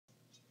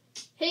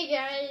Hey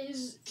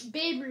guys,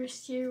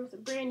 Beyblades here with a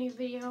brand new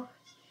video.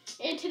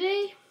 And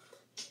today,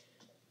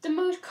 the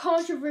most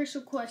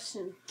controversial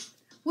question.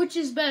 Which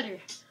is better,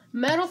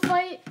 Metal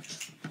Fight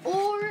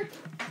or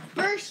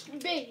Burst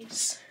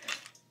Base?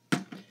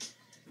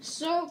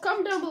 So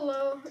comment down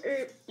below,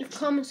 or if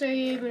comments are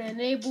even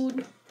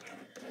enabled,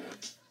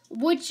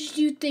 which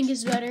do you think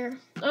is better?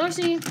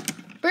 Honestly,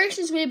 Burst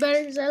is way better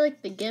because I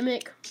like the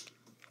gimmick.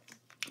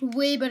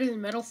 Way better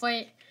than Metal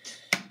Fight.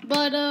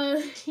 But,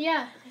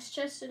 yeah, let's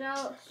test it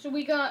out. So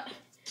we got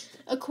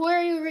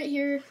Aquario right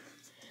here.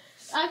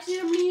 Actually,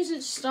 I'm going to use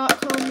its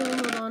stock combo.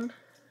 Hold on.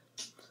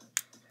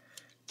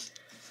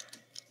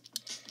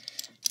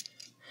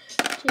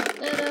 Take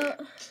that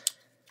out.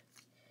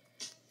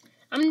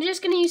 I'm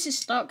just going to use his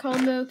stock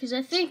combo because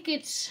I think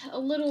it's a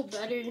little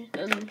better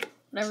than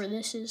whatever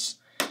this is.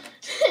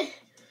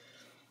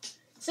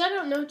 So I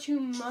don't know too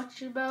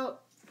much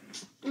about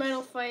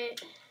Metal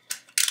Fight.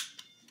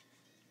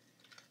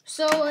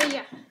 So,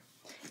 yeah.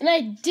 And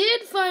I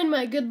did find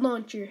my good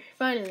launcher,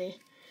 finally.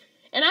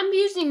 And I'm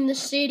using the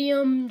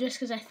Stadium just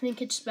because I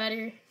think it's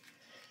better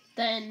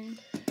than...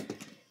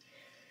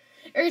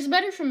 Or it's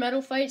better for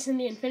Metal Fights than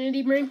the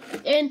Infinity Ring.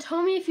 And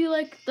tell me if you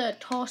like the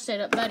tall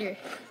setup better.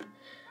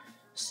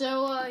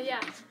 So,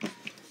 yeah.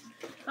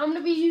 I'm going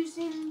to be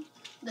using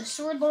the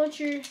sword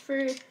launcher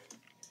for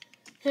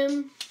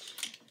him.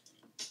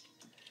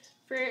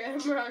 For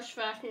Mirage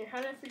Fafnir.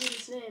 How did I forget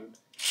his name?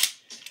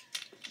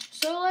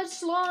 So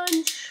let's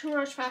launch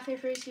Mirage Fafnir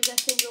first because I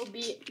think it'll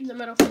beat the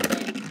Metal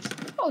Fight.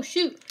 Oh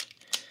shoot!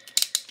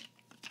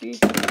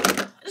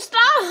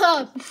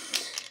 Stop!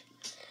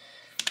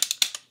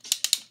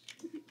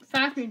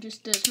 Fafnir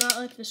just does not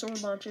like the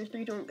sword launcher.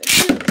 3, 2, 1, go.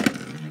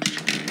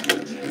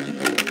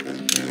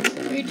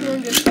 3, 2,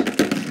 1, go.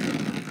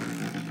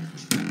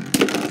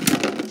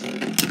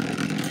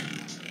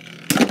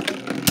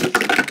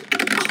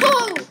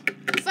 Oh!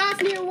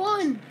 Fafnir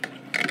won!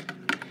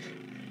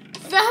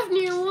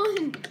 Fafnir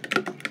won!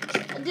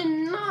 I did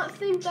not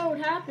think that would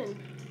happen.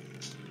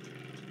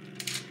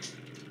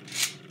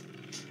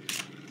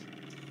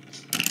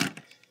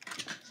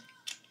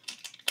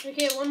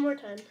 Okay, one more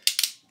time.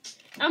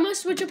 I'm gonna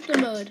switch up the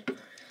mode.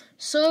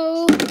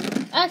 So,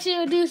 actually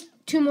I'll do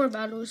 2 more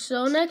battles.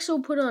 So next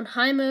we'll put on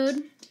high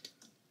mode.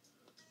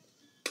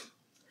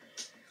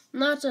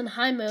 Now it's on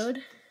high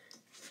mode.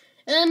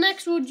 And then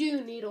next we'll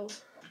do needle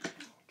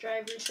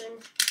driver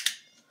thing.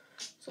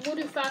 So we'll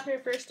do Fafnir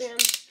first and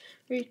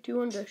 3, 2,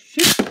 1, go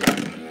shoot.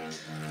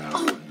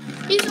 Oh,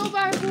 he's so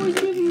powerful,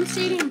 he's moving the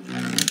stadium.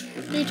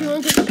 3, 2,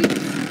 1, go shoot.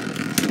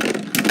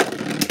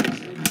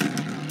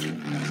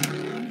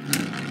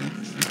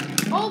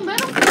 Oh,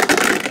 Metal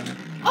Fight.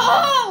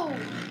 Oh!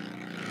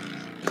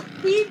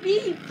 He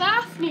beat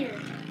Fafnir.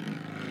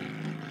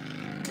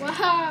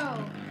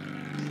 Wow.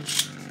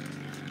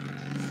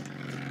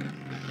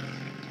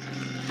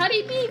 How'd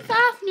he beat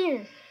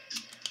Fafnir?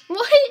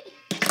 What?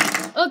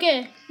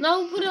 Okay, now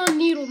we'll put it on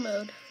needle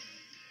mode.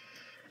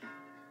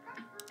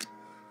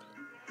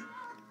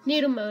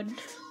 Needle mode.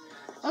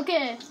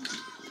 Okay.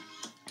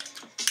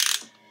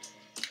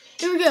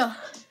 Here we go.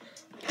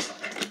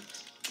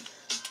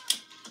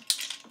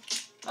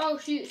 Oh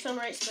shoot, some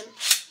right spin.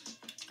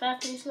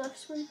 Fafnir's left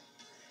spin.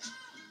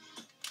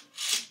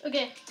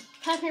 Okay,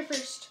 Fafnir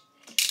first.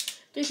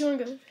 3, 2, 1,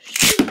 go.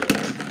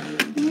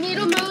 Shoot.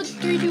 Needle mode,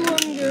 3, 2, 1,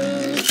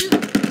 go. Shoot.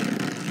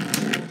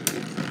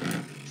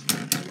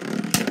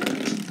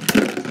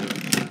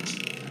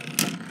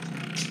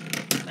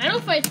 Metal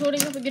Fight's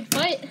holding up a good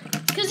fight.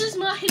 Because it's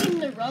not hitting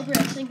the rubber,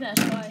 I think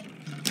that's why.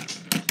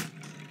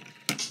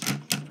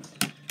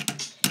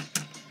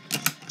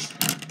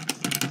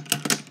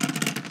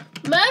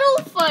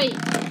 Metal Fight!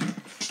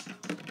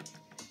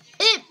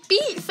 It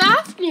beat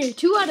Fafnir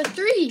 2 out of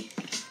 3.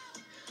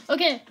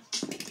 Okay,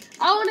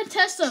 I want to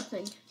test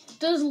something.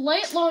 Does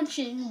light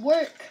launching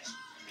work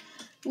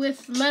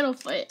with Metal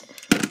Fight?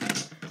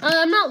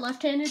 I'm not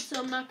left-handed,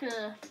 so I'm not going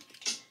to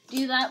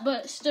do that,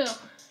 but still.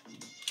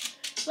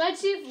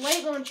 Let's see if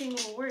light launching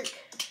will work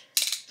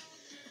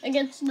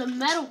against the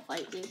Metal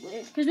Fight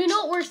Beyblade. Because we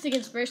know it works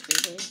against Burst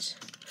Beyblades.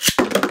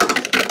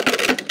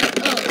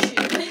 Oh,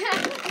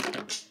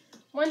 shoot.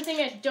 One thing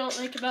I don't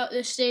like about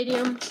this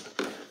stadium,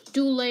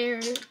 dual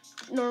layer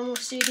normal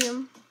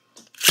stadium.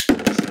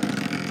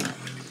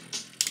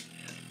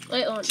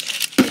 Light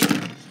launch.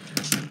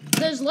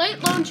 Does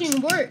light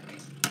launching work?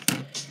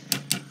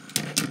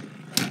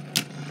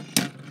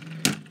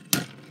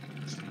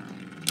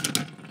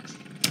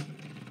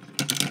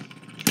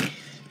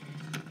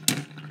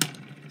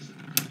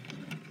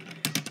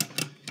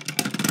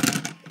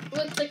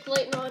 Looks like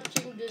light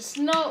launching does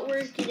not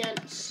work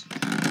against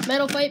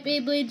Metal Fight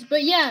Beyblades,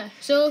 but yeah,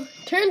 so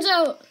turns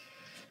out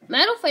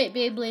Metal Fight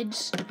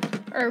Beyblades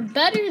are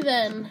better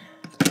than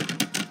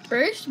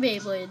Burst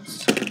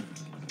Beyblades.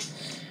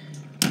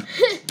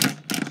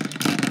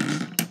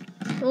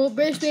 Well,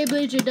 Burst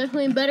Beyblades are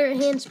definitely better at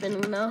hand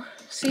spinning now.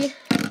 See?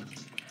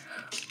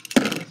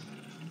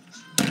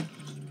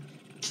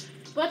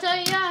 But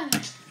yeah,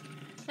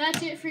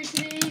 that's it for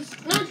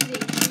not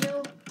today's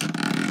video.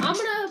 I'm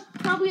gonna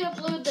probably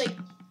upload like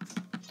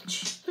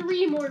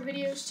 3 more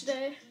videos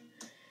today.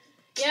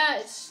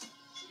 Yeah,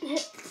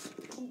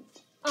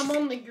 I'm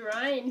on the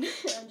grind.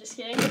 I'm just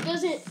kidding. It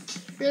doesn't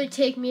really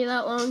take me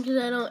that long because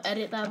I don't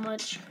edit that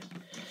much.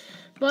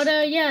 But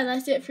yeah,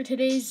 that's it for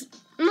today's.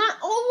 Why do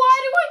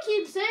I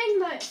keep saying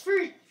that for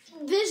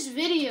this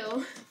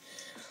video?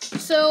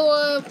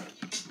 So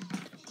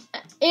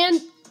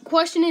and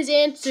question is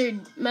answered.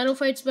 Metal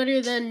Fight's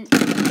better than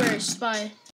Burst. Bye.